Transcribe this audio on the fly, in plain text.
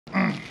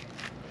All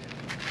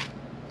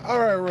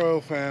right,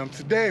 Royal Fam.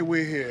 Today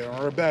we're here and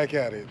we're back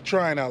at it,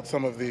 trying out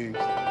some of the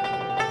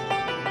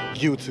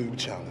YouTube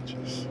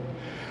challenges.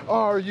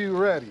 Are you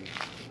ready?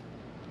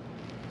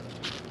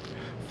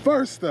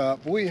 First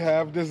up, we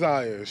have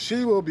Desire.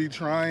 She will be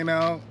trying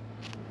out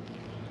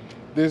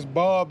this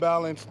ball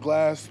balanced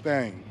glass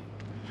thing.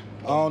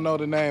 I don't know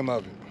the name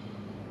of it,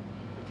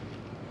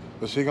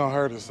 but she gonna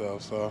hurt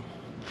herself, so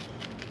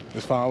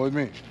it's fine with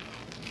me.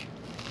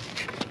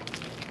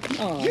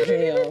 Oh, You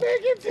didn't even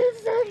make it 10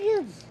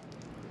 seconds.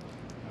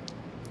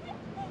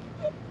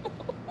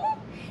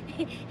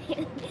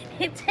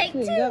 Take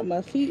you two. got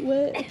my feet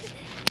wet.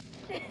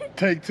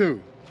 Take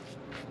two.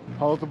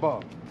 Hold the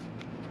ball.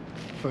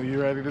 So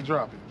you ready to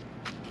drop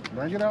it?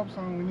 Bring it up,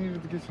 son. We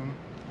needed to get some.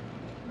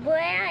 Boy,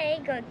 I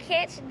ain't gonna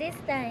catch this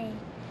thing.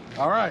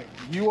 All right,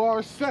 you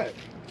are set.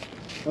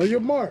 On your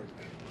mark.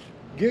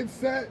 Get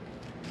set.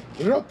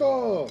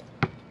 Roto.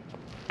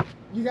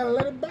 You gotta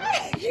let it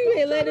bounce. You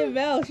ain't let it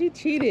bounce. You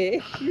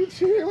cheated. You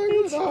cheated like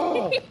a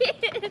dog.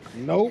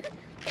 Nope.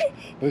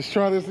 Let's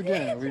try this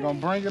again. We're gonna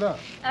bring it up.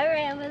 All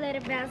right, I'm gonna let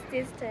it bounce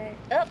this time.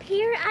 Up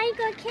here, I ain't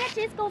gonna catch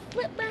it. It's gonna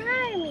flip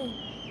behind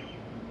me.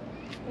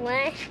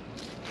 1,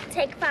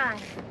 take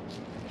 5,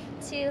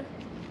 2.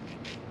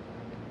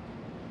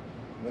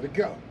 Let it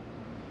go.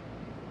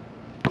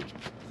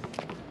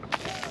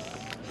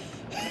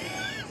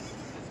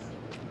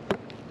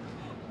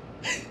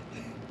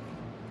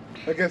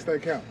 I guess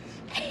that counts.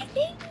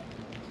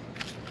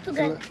 Who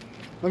So got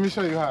let me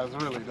show you how it's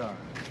really done.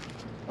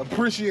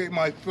 Appreciate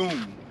my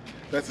thumb.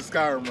 That's a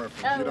Skyrim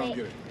reference. Oh, you don't wait.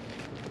 get it.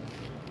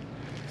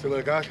 So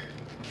look,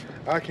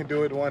 I can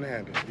do it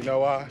one-handed. You know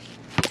why?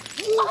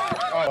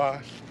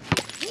 Why?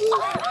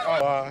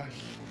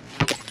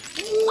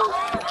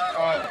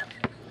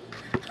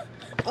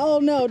 Oh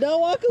no,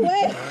 don't walk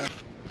away.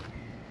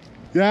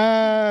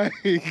 Yay!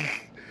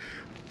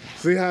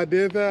 See how I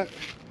did that?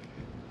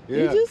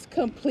 You just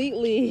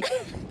completely.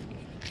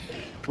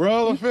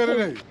 Roll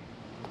Affinity.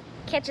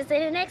 Catch us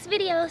in the next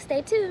video.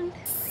 Stay tuned.